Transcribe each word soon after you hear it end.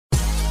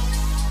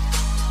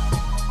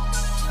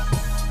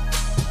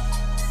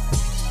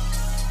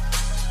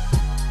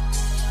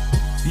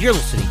You're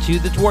listening to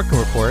The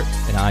Dworkin Report,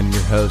 and I'm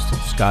your host,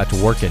 Scott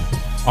Dworkin.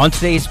 On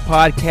today's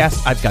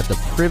podcast, I've got the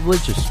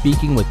privilege of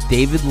speaking with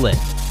David Litt.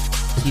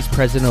 He's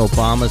President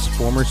Obama's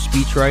former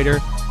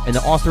speechwriter and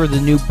the author of the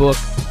new book,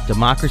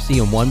 Democracy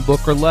in One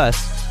Book or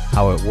Less,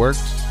 How It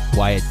Works,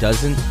 Why It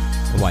Doesn't,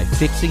 and Why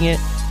Fixing It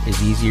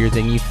is Easier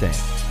Than You Think.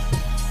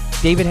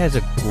 David has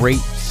a great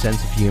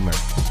sense of humor,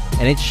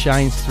 and it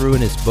shines through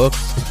in his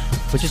books,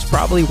 which is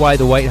probably why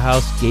the White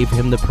House gave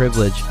him the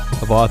privilege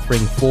of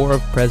authoring 4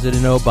 of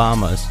President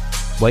Obama's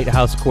White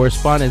House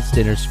Correspondents'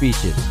 Dinner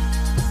speeches,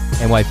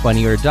 and why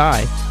Funny or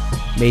Die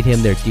made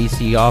him their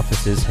D.C.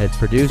 office's head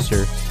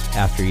producer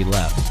after he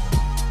left.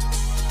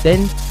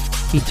 Then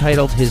he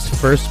titled his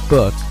first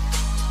book,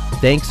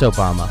 Thanks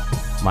Obama,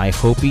 My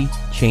Hopey,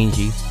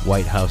 Changey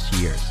White House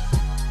Years.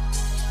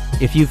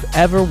 If you've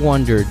ever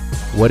wondered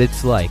what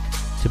it's like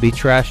to be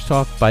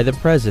trash-talked by the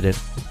president,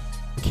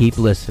 keep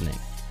listening.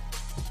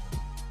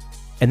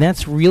 And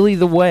that's really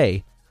the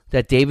way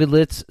that David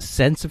Litt's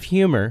sense of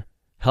humor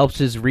helps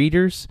his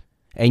readers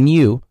and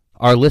you,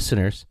 our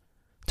listeners,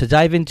 to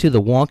dive into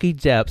the wonky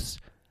depths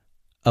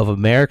of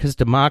America's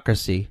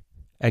democracy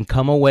and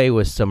come away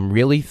with some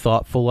really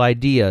thoughtful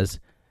ideas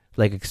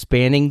like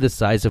expanding the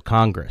size of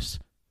Congress.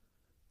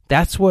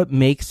 That's what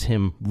makes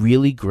him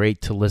really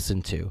great to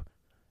listen to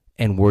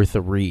and worth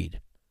a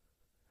read.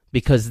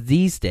 Because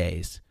these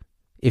days,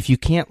 if you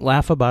can't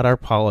laugh about our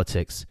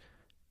politics,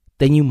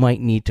 then you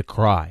might need to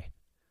cry.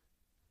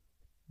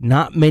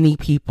 Not many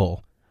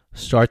people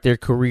start their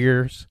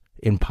careers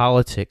in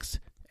politics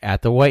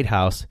at the White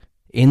House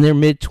in their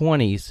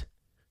mid-20s,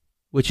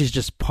 which is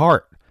just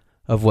part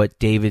of what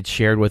David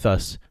shared with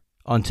us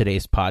on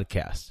today's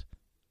podcast.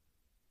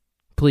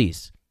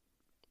 Please,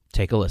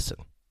 take a listen.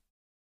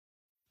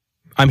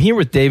 I'm here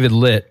with David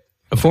Litt,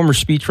 a former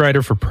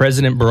speechwriter for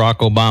President Barack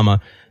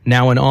Obama,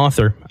 now an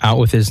author, out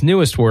with his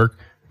newest work,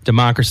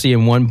 Democracy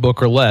in One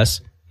Book or Less,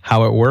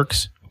 How It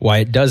Works, Why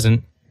It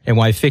Doesn't, and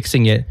Why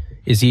Fixing It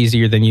is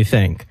Easier Than You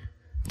Think.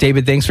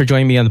 David, thanks for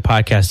joining me on the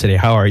podcast today.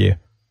 How are you?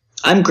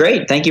 I'm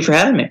great. Thank you for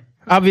having me.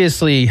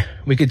 Obviously,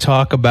 we could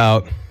talk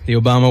about the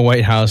Obama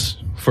White House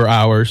for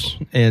hours,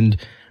 and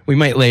we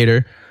might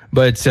later,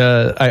 but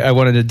I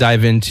wanted to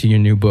dive into your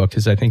new book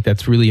because I think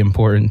that's really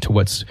important to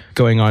what's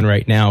going on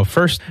right now.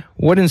 First,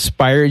 what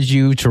inspired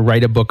you to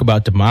write a book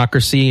about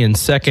democracy? And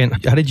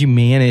second, how did you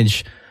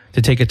manage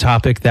to take a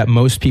topic that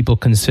most people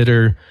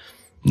consider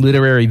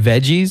literary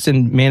veggies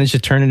and manage to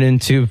turn it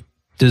into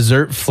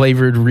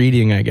dessert-flavored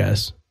reading, I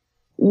guess?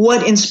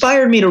 What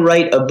inspired me to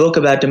write a book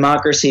about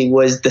democracy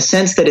was the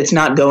sense that it's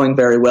not going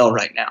very well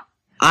right now.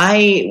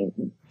 I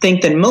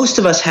think that most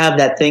of us have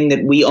that thing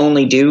that we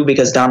only do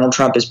because Donald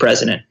Trump is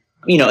president,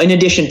 you know, in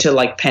addition to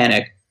like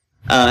panic.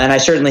 And I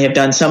certainly have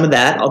done some of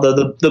that,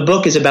 although the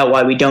book is about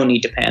why we don't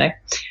need to panic.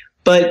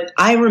 But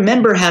I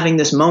remember having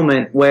this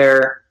moment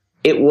where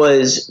it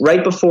was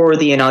right before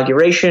the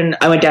inauguration.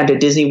 I went down to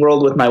Disney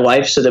World with my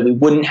wife so that we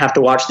wouldn't have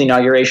to watch the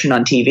inauguration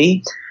on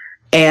TV.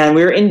 And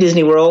we were in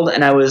Disney World,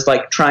 and I was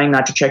like trying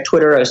not to check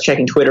Twitter. I was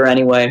checking Twitter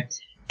anyway.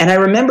 And I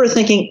remember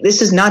thinking,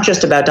 this is not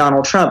just about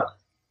Donald Trump.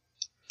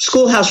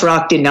 Schoolhouse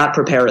Rock did not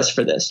prepare us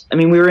for this. I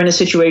mean, we were in a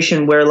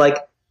situation where like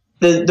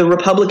the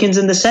Republicans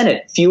in the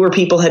Senate, fewer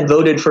people had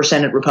voted for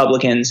Senate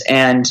Republicans,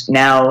 and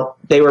now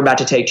they were about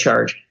to take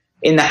charge.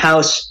 In the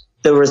House,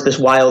 there was this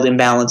wild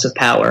imbalance of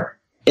power.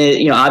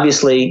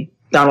 Obviously,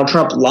 Donald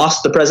Trump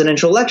lost the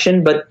presidential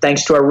election, but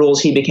thanks to our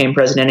rules, he became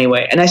president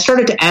anyway. And I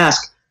started to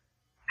ask,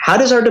 how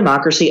does our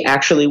democracy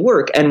actually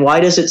work? And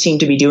why does it seem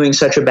to be doing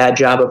such a bad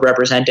job of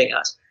representing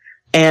us?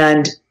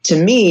 And to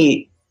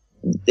me,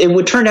 it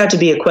would turn out to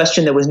be a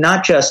question that was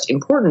not just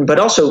important, but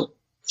also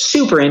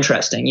super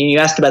interesting. You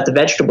asked about the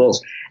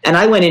vegetables, and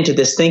I went into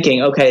this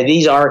thinking, okay,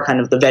 these are kind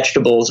of the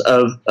vegetables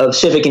of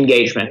civic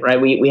engagement, right?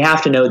 We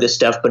have to know this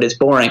stuff, but it's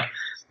boring.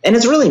 And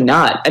it's really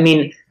not. I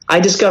mean,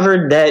 I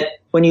discovered that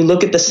when you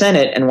look at the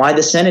Senate and why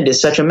the Senate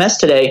is such a mess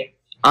today,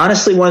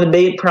 honestly, one of the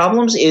big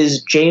problems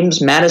is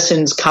James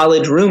Madison's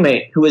college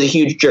roommate, who was a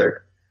huge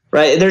jerk,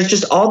 right? There's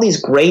just all these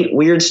great,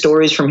 weird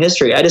stories from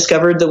history. I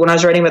discovered that when I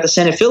was writing about the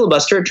Senate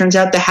filibuster, it turns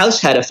out the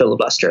House had a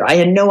filibuster. I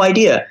had no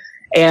idea.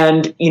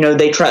 And,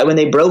 when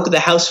they broke the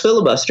House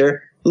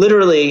filibuster,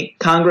 literally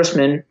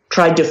congressmen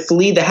tried to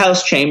flee the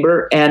House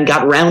chamber and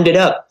got rounded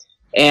up.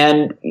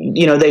 And,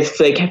 they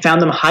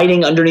found them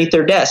hiding underneath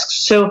their desks.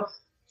 So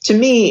to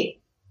me,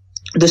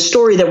 the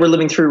story that we're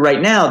living through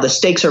right now, the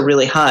stakes are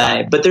really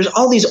high, but there's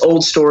all these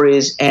old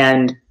stories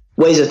and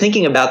ways of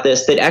thinking about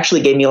this that actually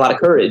gave me a lot of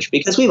courage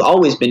because we've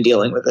always been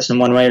dealing with this in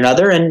one way or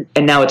another, and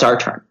now it's our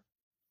turn.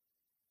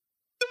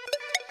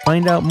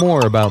 Find out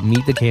more about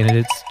Meet the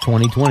Candidates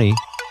 2020,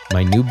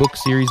 my new book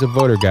series of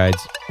voter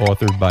guides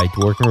authored by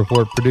Dworkin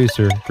Report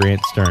producer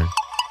Grant Stern.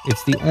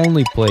 It's the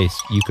only place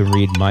you can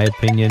read my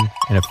opinion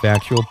and a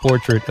factual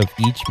portrait of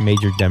each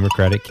major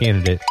Democratic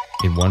candidate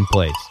in one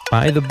place.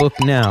 Buy the book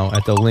now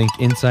at the link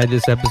inside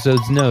this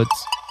episode's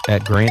notes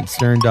at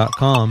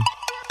grantstern.com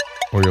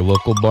or your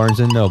local Barnes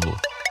 & Noble.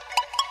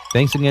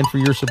 Thanks again for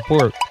your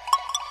support.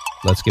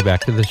 Let's get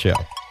back to the show.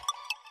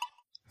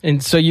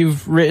 And so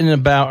you've written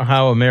about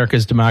how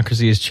America's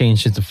democracy has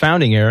changed since the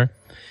founding era.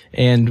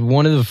 And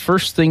one of the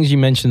first things you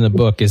mention in the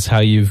book is how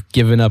you've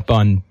given up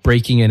on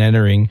breaking and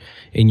entering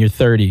in your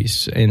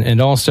 30s. And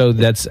also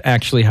that's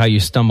actually how you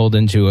stumbled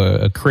into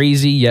a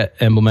crazy yet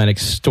emblematic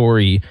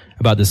story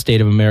about the state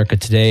of America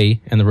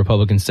today and the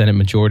Republican Senate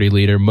Majority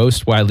Leader,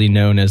 most widely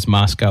known as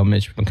Moscow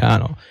Mitch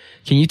McConnell.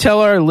 Can you tell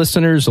our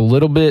listeners a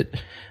little bit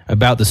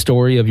about the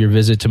story of your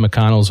visit to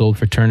McConnell's old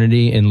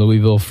fraternity in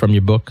Louisville from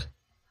your book?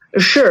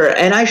 Sure.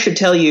 And I should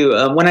tell you,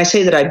 when I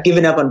say that I've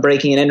given up on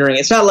breaking and entering,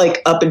 it's not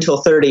like up until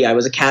 30 I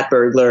was a cat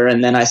burglar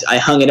and then I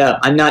hung it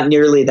up. I'm not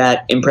nearly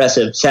that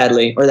impressive,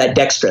 sadly, or that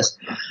dexterous.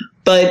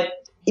 But,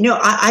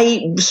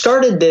 I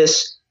started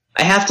this,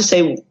 I have to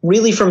say,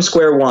 really from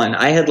square one.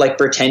 I had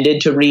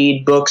pretended to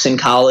read books in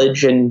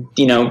college and,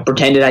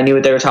 pretended I knew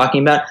what they were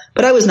talking about.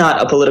 But I was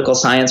not a political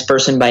science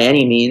person by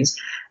any means.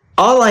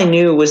 All I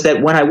knew was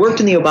that when I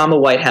worked in the Obama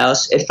White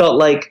House, it felt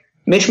like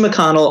Mitch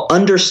McConnell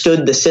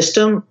understood the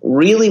system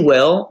really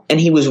well,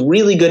 and he was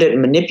really good at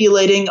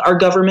manipulating our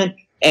government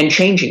and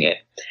changing it.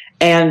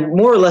 And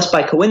more or less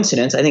by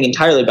coincidence, I think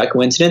entirely by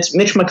coincidence,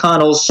 Mitch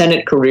McConnell's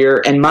Senate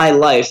career and my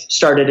life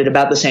started at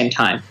about the same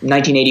time,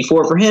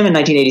 1984 for him and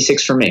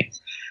 1986 for me.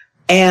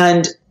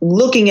 And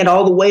looking at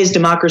all the ways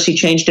democracy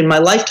changed in my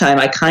lifetime,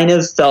 I kind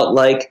of felt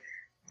like,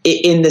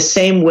 in the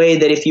same way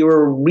that if you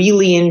were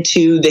really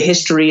into the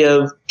history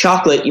of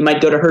chocolate, you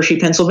might go to Hershey,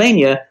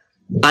 Pennsylvania,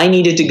 I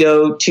needed to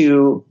go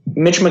to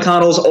Mitch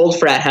McConnell's old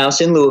frat house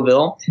in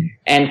Louisville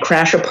and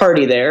crash a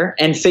party there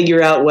and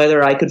figure out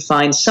whether I could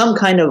find some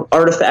kind of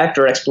artifact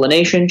or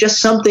explanation,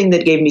 just something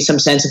that gave me some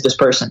sense of this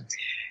person.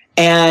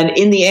 And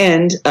in the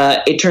end,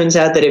 it turns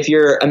out that if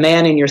you're a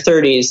man in your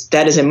 30s,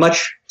 that is a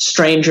much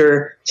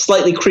stranger,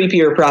 slightly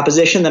creepier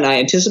proposition than I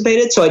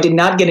anticipated. So I did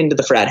not get into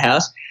the frat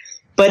house.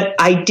 But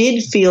I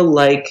did feel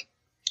like,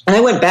 and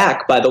I went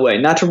back, by the way,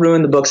 not to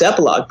ruin the book's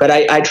epilogue, but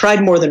I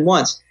tried more than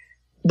once.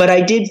 But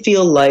I did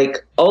feel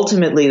like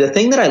ultimately the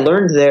thing that I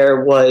learned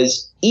there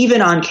was,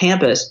 even on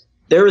campus,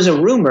 there is a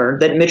rumor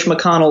that Mitch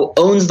McConnell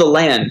owns the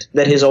land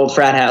that his old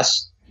frat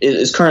house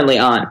is currently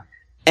on.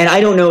 And I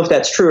don't know if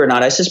that's true or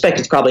not. I suspect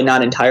it's probably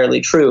not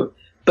entirely true.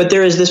 But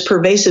there is this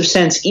pervasive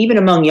sense, even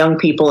among young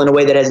people in a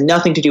way that has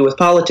nothing to do with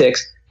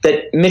politics,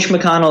 that Mitch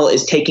McConnell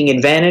is taking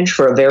advantage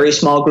for a very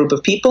small group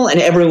of people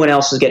and everyone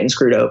else is getting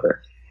screwed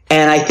over.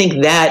 And I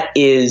think that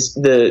is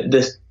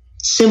the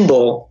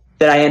symbol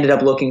that I ended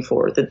up looking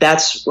for,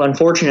 that's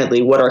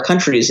unfortunately what our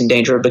country is in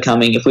danger of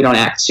becoming if we don't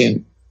act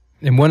soon.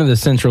 And one of the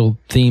central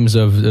themes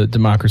of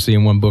Democracy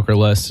in One Book or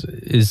Less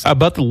is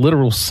about the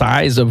literal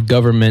size of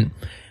government,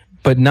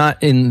 but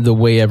not in the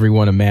way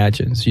everyone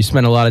imagines. You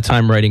spent a lot of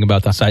time writing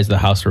about the size of the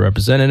House of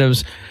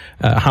Representatives,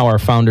 how our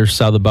founders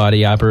saw the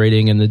body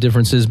operating, and the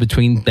differences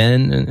between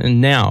then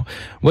and now.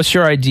 What's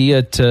your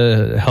idea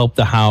to help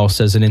the House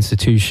as an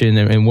institution,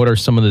 and what are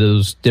some of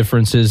those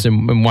differences,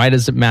 and why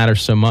does it matter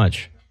so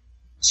much?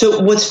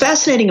 So what's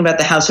fascinating about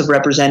the House of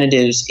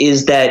Representatives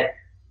is that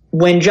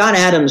when John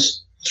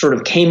Adams sort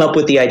of came up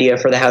with the idea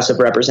for the House of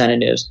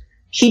Representatives,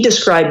 he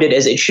described it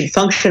as it should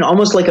function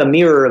almost like a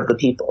mirror of the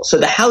people. So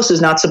the House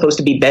is not supposed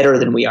to be better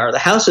than we are. The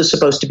House is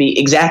supposed to be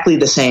exactly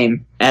the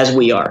same as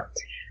we are,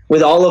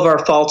 with all of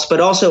our faults, but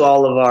also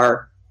all of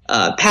our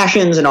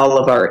passions and all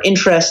of our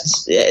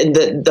interests.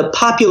 The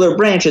popular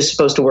branch is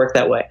supposed to work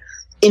that way.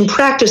 In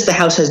practice, the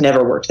House has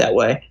never worked that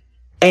way.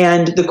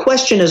 And the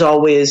question is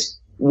always,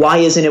 why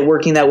isn't it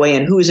working that way,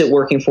 and who is it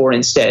working for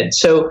instead?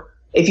 So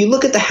if you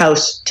look at the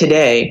House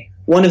today,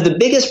 one of the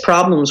biggest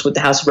problems with the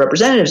House of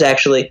Representatives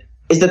actually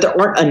is that there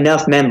aren't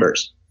enough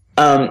members.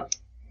 In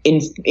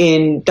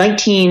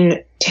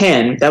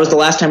 1910, that was the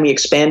last time we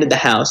expanded the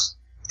House.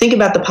 Think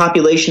about the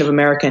population of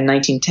America in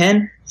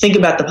 1910. Think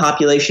about the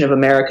population of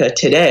America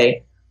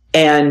today.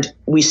 And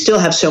we still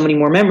have so many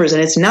more members.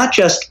 And it's not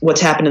just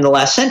what's happened in the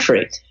last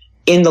century.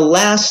 In the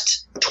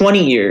last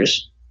 20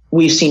 years,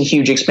 we've seen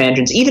huge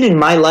expansions. Even in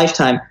my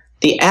lifetime,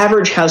 the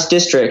average House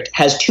district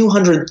has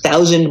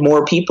 200,000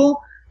 more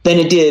people than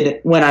it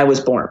did when I was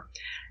born.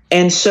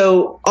 And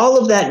so all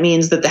of that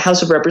means that the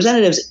House of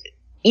Representatives,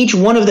 each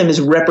one of them is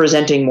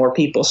representing more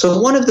people. So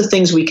one of the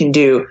things we can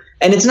do,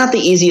 and it's not the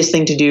easiest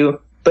thing to do,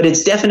 but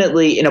it's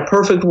definitely, in a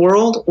perfect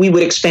world, we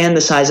would expand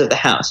the size of the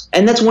House.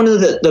 And that's one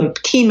of the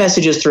key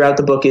messages throughout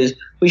the book is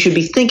we should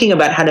be thinking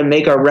about how to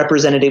make our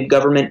representative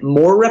government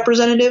more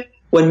representative,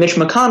 when Mitch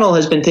McConnell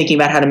has been thinking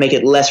about how to make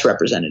it less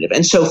representative.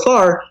 And so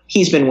far,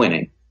 he's been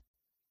winning.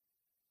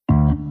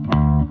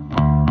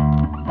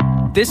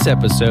 This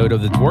episode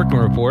of the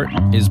Dworkin Report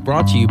is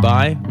brought to you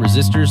by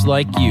Resistors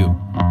Like You.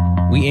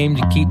 We aim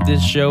to keep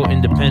this show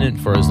independent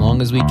for as long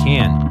as we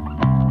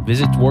can.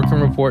 Visit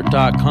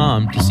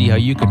dworkinreport.com to see how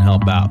you can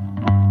help out.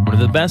 One of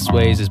the best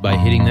ways is by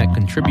hitting that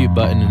contribute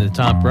button in the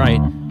top right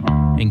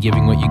and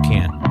giving what you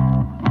can.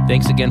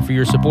 Thanks again for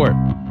your support.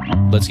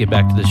 Let's get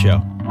back to the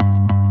show.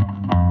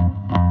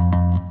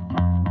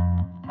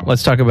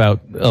 Let's talk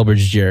about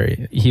Elbridge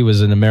Gerry. He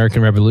was an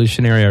American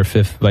revolutionary, our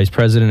fifth vice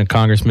president, a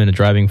congressman, a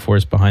driving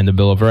force behind the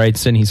Bill of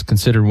Rights, and he's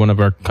considered one of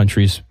our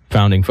country's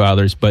founding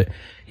fathers. But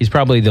he's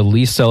probably the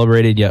least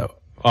celebrated, yet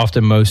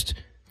often most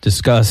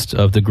discussed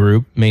of the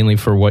group, mainly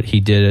for what he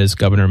did as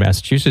governor of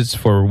Massachusetts,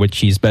 for which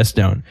he's best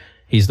known.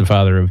 He's the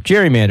father of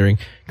gerrymandering,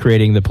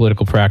 creating the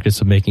political practice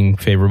of making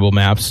favorable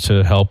maps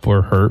to help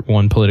or hurt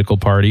one political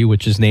party,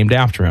 which is named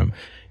after him.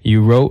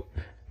 You wrote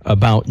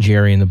about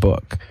Jerry in the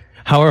book.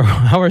 How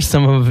are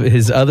some of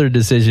his other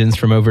decisions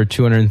from over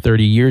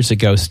 230 years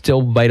ago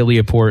still vitally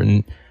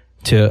important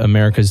to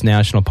America's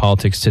national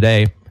politics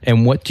today?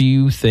 And what do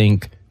you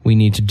think we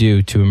need to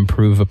do to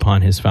improve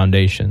upon his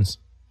foundations?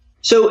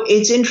 So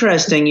it's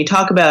interesting. You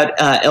talk about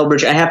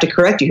Elbridge. I have to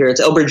correct you here.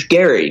 It's Elbridge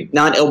Gerry,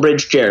 not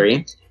Elbridge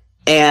Jerry.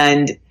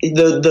 And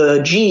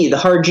the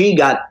hard G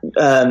got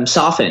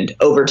softened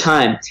over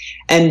time.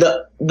 And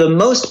the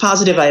most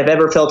positive I have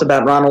ever felt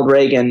about Ronald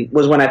Reagan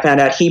was when I found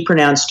out he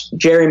pronounced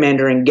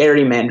gerrymandering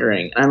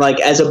gerrymandering. And I'm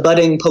like, as a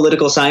budding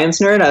political science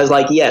nerd, I was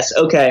like, yes,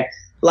 okay,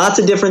 lots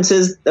of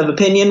differences of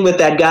opinion with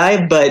that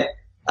guy, but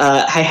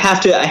I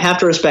have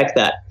to respect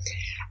that.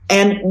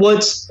 And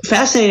what's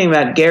fascinating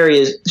about Gerry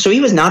is, so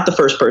he was not the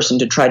first person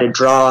to try to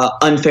draw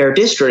unfair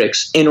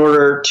districts in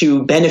order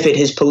to benefit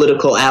his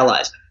political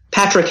allies.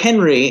 Patrick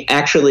Henry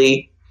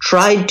actually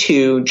tried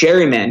to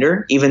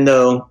gerrymander, even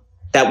though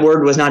that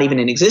word was not even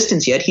in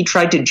existence yet. He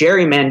tried to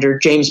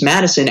gerrymander James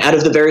Madison out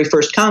of the very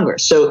first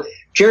Congress. So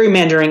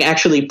gerrymandering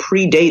actually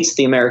predates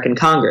the American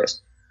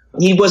Congress.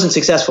 He wasn't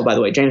successful, by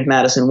the way. James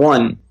Madison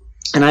won,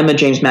 and I'm a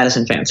James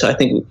Madison fan, so I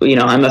think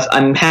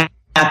I'm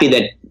happy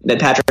that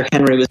Patrick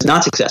Henry was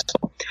not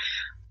successful.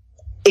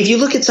 If you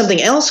look at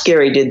something else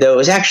Gerry did, though,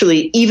 is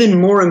actually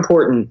even more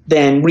important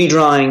than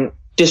redrawing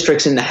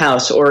districts in the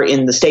House or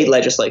in the state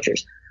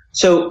legislatures.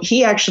 So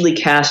he actually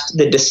cast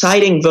the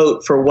deciding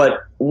vote for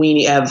what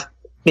we have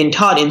been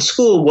taught in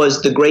school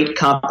was the Great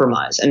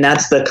Compromise. And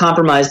that's the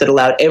compromise that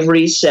allowed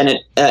every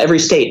state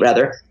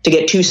to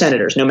get 2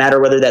 senators, no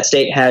matter whether that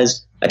state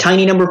has a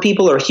tiny number of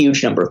people or a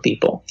huge number of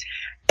people.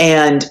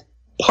 And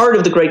part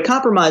of the Great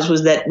Compromise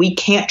was that we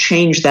can't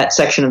change that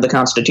section of the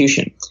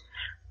Constitution.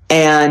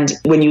 And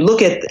when you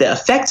look at the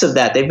effects of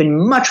that, they've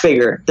been much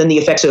bigger than the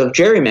effects of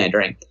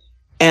gerrymandering.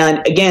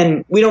 And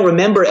again, we don't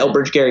remember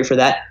Elbridge Gerry for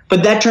that,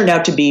 but that turned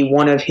out to be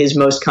one of his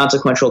most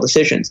consequential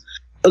decisions.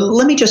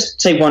 Let me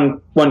just say one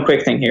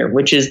quick thing here,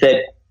 which is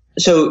that,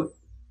 so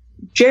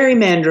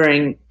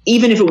gerrymandering,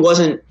 even if it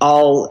wasn't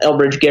all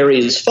Elbridge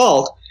Gerry's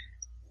fault,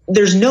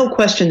 there's no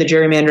question that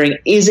gerrymandering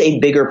is a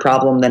bigger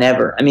problem than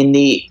ever. I mean,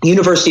 the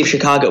University of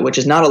Chicago, which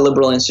is not a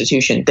liberal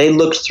institution, they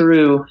looked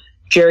through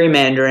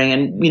gerrymandering.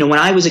 And, when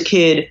I was a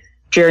kid,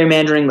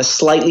 gerrymandering was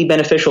slightly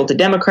beneficial to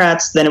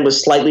Democrats. Then it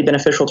was slightly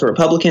beneficial to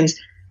Republicans.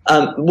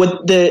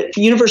 What the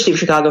University of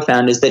Chicago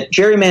found is that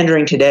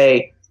gerrymandering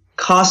today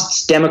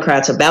costs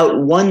Democrats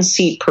about 1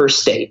 seat per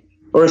state.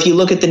 Or if you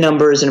look at the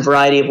numbers in a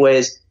variety of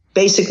ways,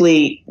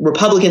 basically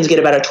Republicans get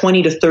about a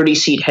 20 to 30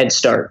 seat head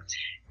start.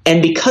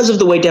 And because of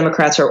the way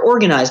Democrats are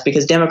organized,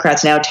 because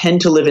Democrats now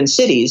tend to live in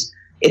cities,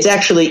 it's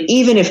actually,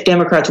 even if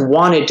Democrats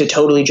wanted to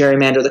totally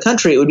gerrymander the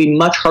country, it would be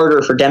much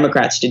harder for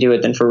Democrats to do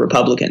it than for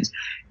Republicans.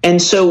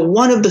 And so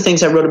one of the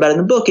things I wrote about in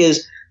the book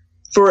is,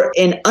 for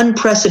an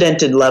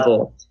unprecedented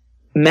level,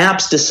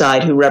 maps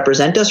decide who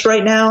represent us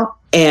right now,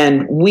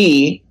 and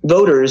we,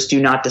 voters,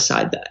 do not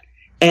decide that.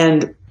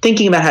 And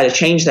thinking about how to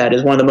change that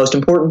is one of the most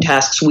important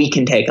tasks we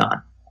can take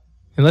on.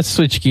 And let's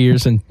switch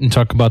gears and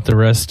talk about the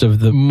rest of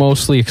the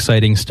mostly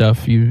exciting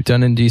stuff you've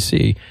done in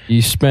D.C.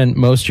 You spent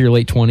most of your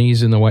late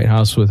 20s in the White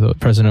House with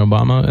President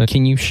Obama.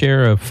 Can you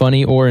share a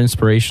funny or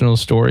inspirational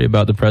story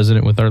about the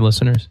president with our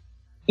listeners?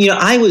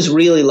 I was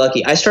really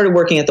lucky. I started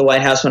working at the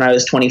White House when I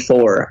was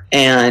 24,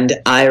 and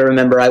I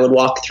remember I would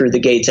walk through the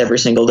gates every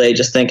single day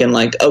just thinking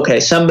like, okay,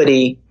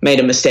 somebody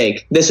made a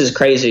mistake. This is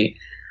crazy.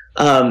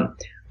 But,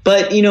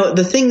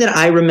 the thing that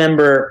I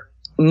remember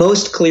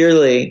most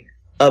clearly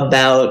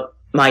about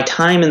my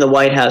time in the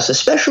White House,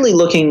 especially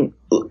looking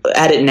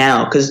at it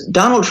now, because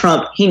Donald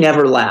Trump, he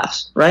never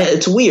laughs, right?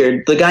 It's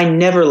weird. The guy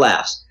never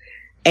laughs.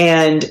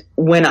 And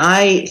when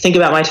I think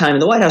about my time in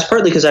the White House,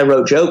 partly because I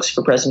wrote jokes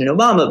for President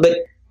Obama, but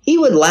he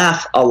would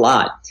laugh a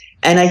lot.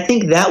 And I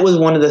think that was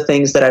one of the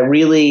things that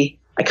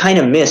I kind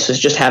of miss, was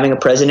just having a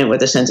president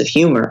with a sense of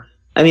humor.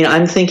 I mean,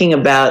 I'm thinking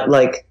about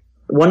like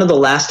one of the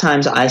last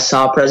times I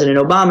saw President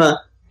Obama,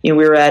 we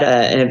were at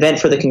an event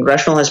for the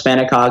Congressional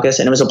Hispanic Caucus,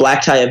 and it was a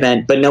black tie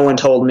event, but no one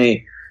told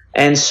me.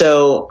 And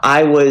so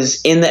I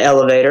was in the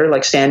elevator,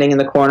 like standing in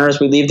the corner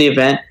as we leave the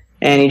event,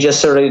 and he just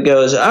sort of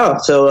goes, "Oh,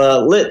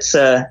 so Lit's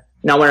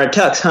not wearing a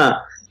tux, huh?"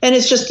 And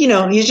it's just,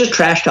 he's just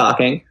trash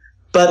talking.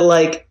 But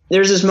like,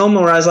 there's this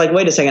moment where I was like,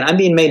 wait a second, I'm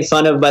being made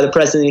fun of by the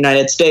President of the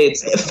United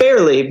States.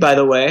 Fairly, by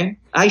the way.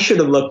 I should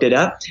have looked it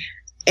up.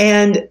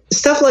 And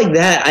stuff like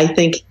that, I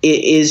think,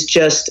 it is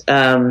just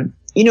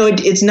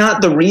it's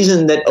not the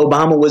reason that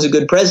Obama was a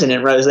good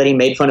president, right? Is that he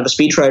made fun of a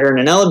speechwriter in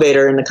an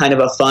elevator in a kind of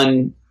a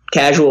fun,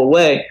 casual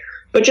way.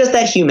 But just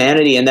that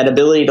humanity and that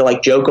ability to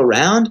like joke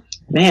around,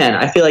 man,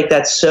 I feel like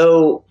that's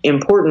so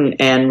important,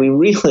 and we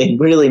really,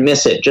 really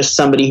miss it. Just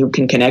somebody who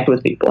can connect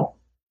with people.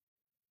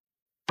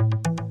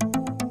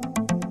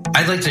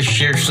 I'd like to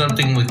share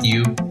something with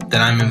you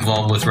that I'm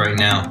involved with right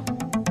now.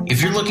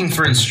 If you're looking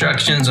for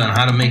instructions on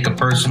how to make a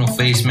personal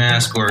face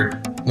mask or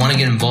want to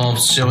get involved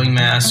sewing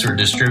masks or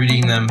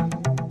distributing them,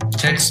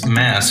 text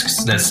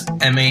masks, that's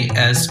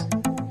MASKS,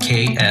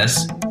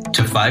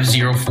 to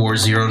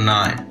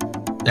 50409.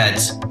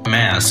 That's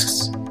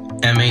masks,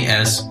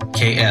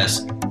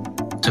 MASKS,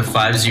 to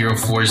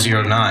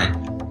 50409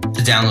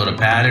 to download a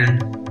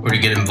pattern or to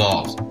get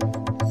involved.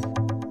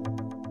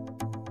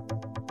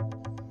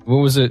 What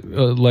was it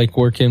like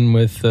working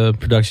with the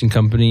production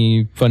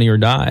company Funny or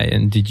Die?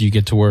 And did you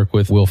get to work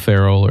with Will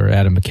Ferrell or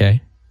Adam McKay?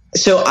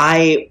 So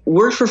I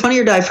worked for Funny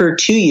or Die for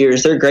 2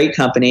 years. They're a great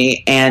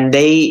company. And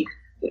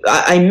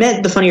I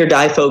met the Funny or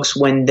Die folks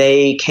when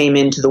they came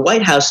into the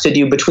White House to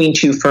do Between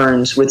Two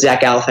Ferns with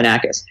Zach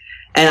Galifianakis.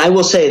 And I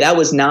will say that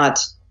was not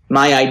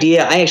my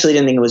idea. I actually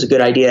didn't think it was a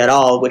good idea at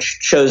all, which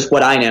shows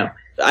what I know.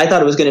 I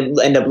thought it was going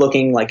to end up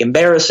looking like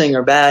embarrassing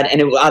or bad. And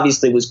it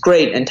obviously was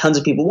great. And tons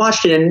of people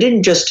watched it. And it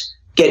didn't just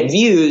get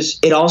views,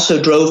 it also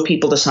drove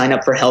people to sign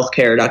up for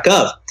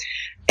healthcare.gov.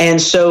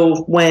 And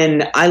so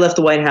when I left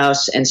the White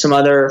House and some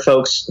other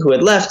folks who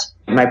had left,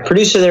 my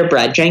producer there,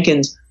 Brad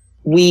Jenkins,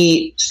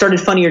 we started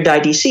Funny or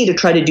Die DC to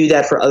try to do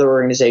that for other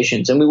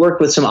organizations. And we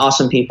worked with some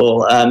awesome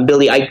people.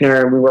 Billy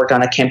Eichner, we worked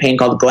on a campaign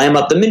called Glam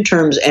Up the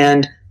Midterms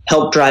and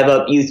helped drive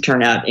up youth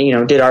turnout,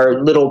 did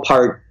our little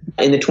part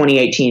in the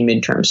 2018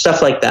 midterms,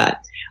 stuff like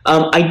that.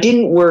 I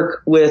didn't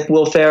work with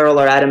Will Ferrell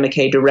or Adam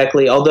McKay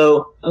directly,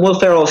 although Will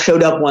Ferrell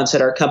showed up once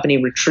at our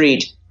company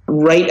retreat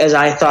right as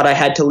I thought I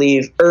had to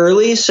leave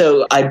early.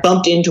 So I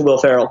bumped into Will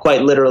Ferrell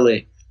quite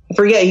literally. I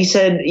forget, he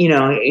said,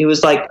 he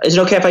was like, "Is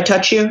it okay if I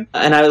touch you?"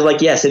 And I was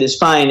like, "Yes, it is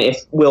fine if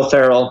Will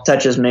Ferrell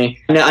touches me.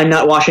 I'm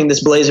not washing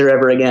this blazer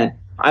ever again."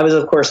 I was,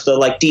 of course, the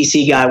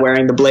DC guy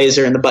wearing the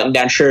blazer and the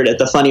button-down shirt at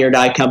the Funny or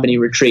Die company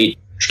retreat,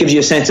 which gives you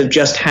a sense of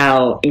just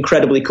how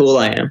incredibly cool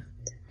I am.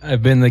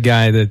 I've been the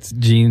guy that's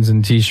jeans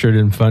and t-shirt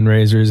and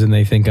fundraisers, and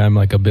they think I'm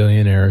like a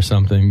billionaire or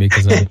something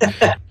because I'm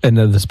end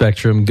of the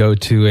spectrum, go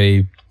to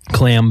a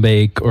clam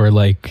bake or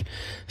like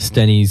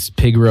Stenny's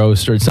pig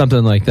roast or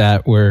something like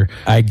that, where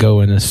I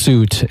go in a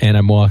suit and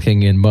I'm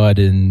walking in mud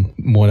in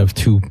one of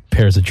 2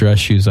 pairs of dress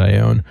shoes I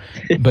own.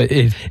 But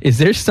is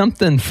there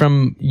something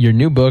from your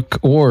new book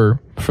or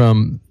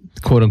from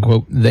quote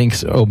unquote,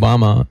 Thanks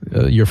Obama,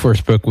 your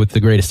first book with the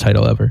greatest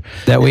title ever,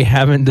 that we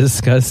haven't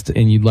discussed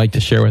and you'd like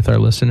to share with our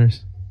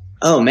listeners?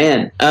 Oh,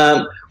 man.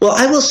 Well,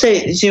 I will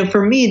say,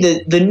 for me,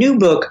 the new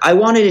book, I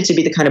wanted it to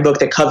be the kind of book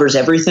that covers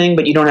everything,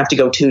 but you don't have to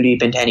go too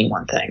deep into any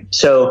one thing.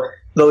 So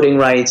voting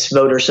rights,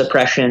 voter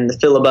suppression, the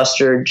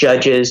filibuster,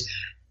 judges.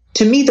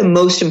 To me, the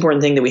most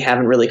important thing that we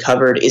haven't really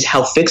covered is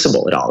how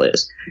fixable it all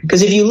is.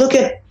 Because if you look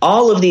at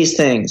all of these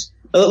things,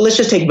 let's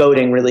just take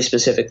voting really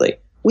specifically.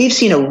 We've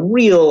seen a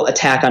real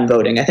attack on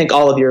voting. I think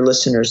all of your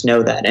listeners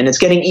know that. And it's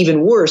getting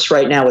even worse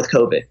right now with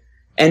COVID.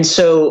 And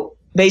so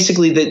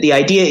basically, the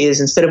idea is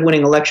instead of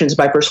winning elections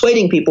by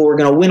persuading people, we're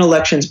going to win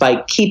elections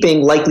by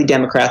keeping likely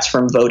Democrats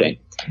from voting.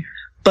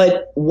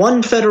 But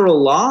one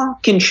federal law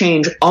can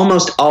change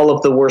almost all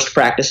of the worst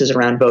practices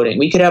around voting.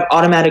 We could have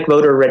automatic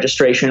voter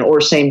registration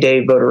or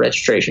same-day voter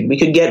registration. We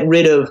could get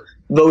rid of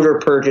voter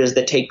purges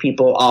that take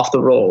people off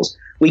the rolls.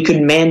 We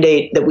could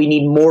mandate that we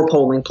need more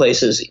polling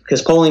places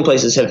because polling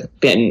places have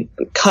been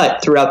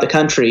cut throughout the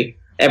country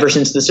ever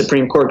since the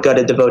Supreme Court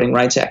gutted the Voting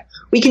Rights Act.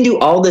 We can do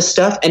all this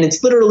stuff, and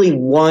it's literally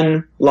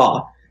one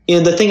law.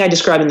 The thing I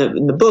describe in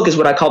the book is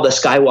what I call the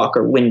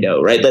Skywalker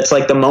window, right? That's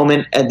like the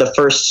moment at the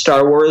first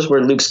Star Wars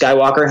where Luke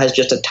Skywalker has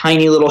just a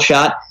tiny little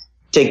shot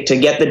to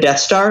get the Death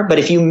Star. But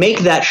if you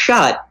make that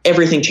shot,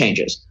 everything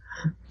changes.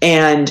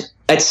 And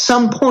at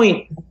some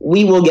point,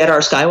 we will get our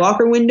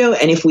Skywalker window,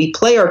 and if we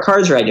play our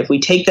cards right, if we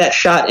take that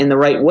shot in the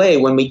right way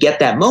when we get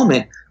that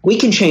moment, we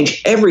can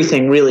change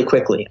everything really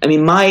quickly. I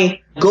mean,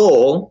 my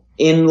goal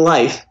in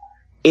life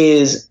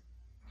is,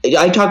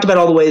 I talked about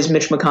all the ways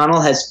Mitch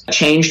McConnell has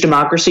changed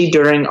democracy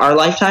during our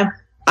lifetime.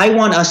 I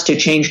want us to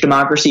change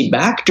democracy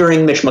back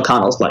during Mitch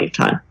McConnell's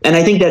lifetime. And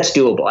I think that's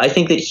doable. I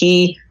think that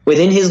he,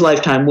 within his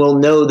lifetime, will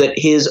know that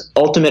his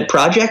ultimate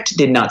project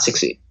did not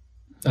succeed.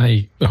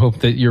 I hope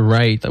that you're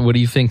right. What do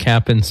you think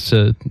happens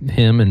to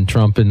him and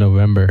Trump in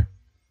November?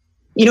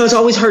 It's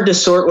always hard to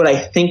sort what I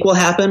think will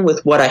happen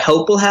with what I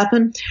hope will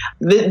happen.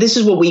 This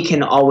is what we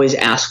can always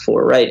ask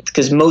for, right?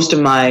 Because most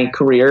of my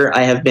career,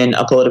 I have been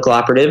a political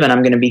operative, and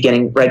I'm going to be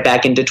getting right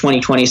back into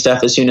 2020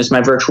 stuff as soon as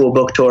my virtual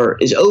book tour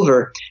is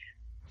over.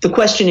 The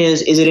question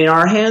is it in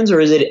our hands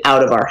or is it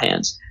out of our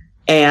hands?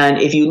 And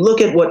if you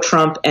look at what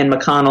Trump and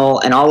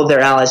McConnell and all of their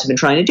allies have been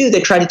trying to do,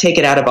 they try to take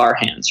it out of our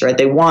hands, right?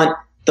 They want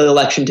the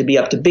election to be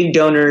up to big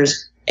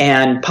donors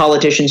and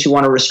politicians who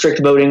want to restrict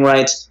voting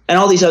rights and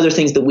all these other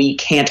things that we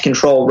can't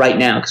control right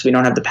now because we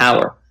don't have the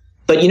power.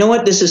 But you know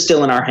what? This is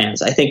still in our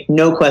hands. I think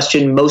no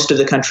question most of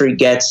the country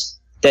gets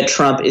that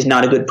Trump is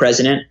not a good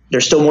president.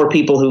 There's still more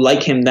people who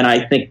like him than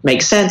I think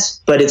makes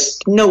sense, but it's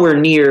nowhere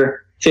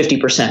near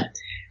 50%.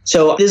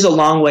 So this is a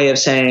long way of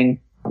saying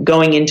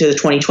going into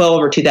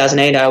 2012 or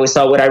 2008, I always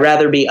thought, would I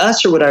rather be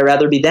us or would I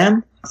rather be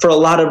them? For a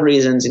lot of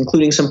reasons,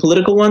 including some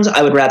political ones,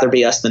 I would rather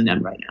be us than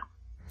them right now.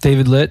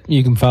 David Litt,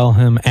 you can follow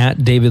him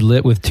at David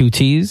Litt with 2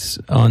 T's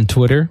on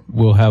Twitter.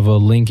 We'll have a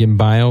link in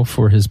bio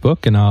for his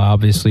book, and I'll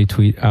obviously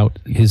tweet out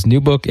his new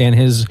book and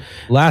his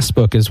last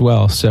book as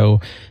well.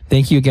 So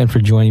thank you again for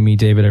joining me,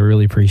 David. I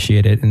really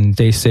appreciate it. And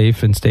stay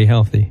safe and stay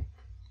healthy.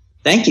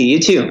 Thank you. You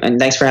too. And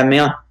thanks for having me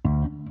on.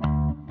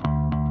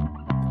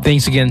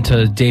 Thanks again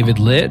to David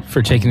Litt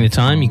for taking the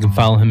time. You can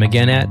follow him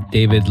again at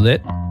David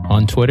Litt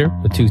on Twitter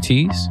with 2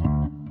 T's.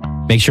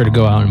 Make sure to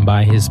go out and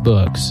buy his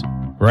books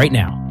right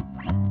now.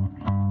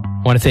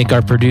 I want to thank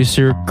our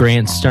producer,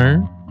 Grant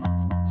Stern.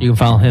 You can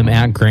follow him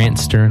at Grant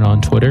Stern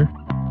on Twitter.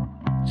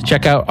 To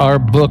check out our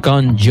book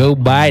on Joe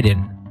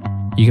Biden,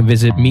 you can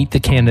visit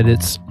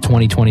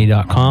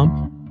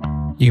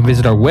meetthecandidates2020.com. You can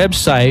visit our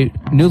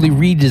website, newly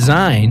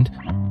redesigned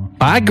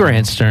by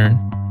Grant Stern,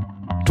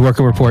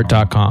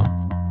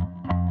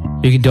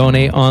 dworkinreport.com. You can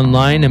donate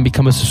online and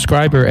become a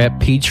subscriber at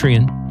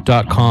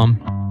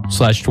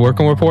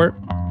patreon.com/dworkinreport.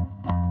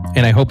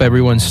 And I hope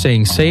everyone's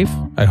staying safe.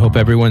 I hope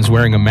everyone's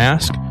wearing a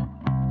mask.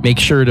 Make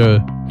sure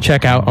to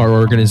check out our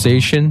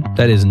organization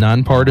that is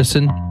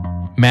nonpartisan,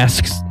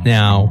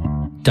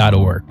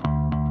 masksnow.org.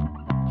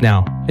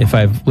 Now, if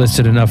I've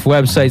listed enough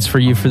websites for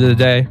you for the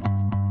day,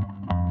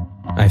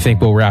 I think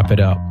we'll wrap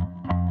it up.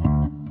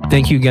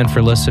 Thank you again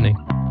for listening.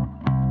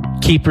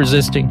 Keep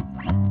resisting.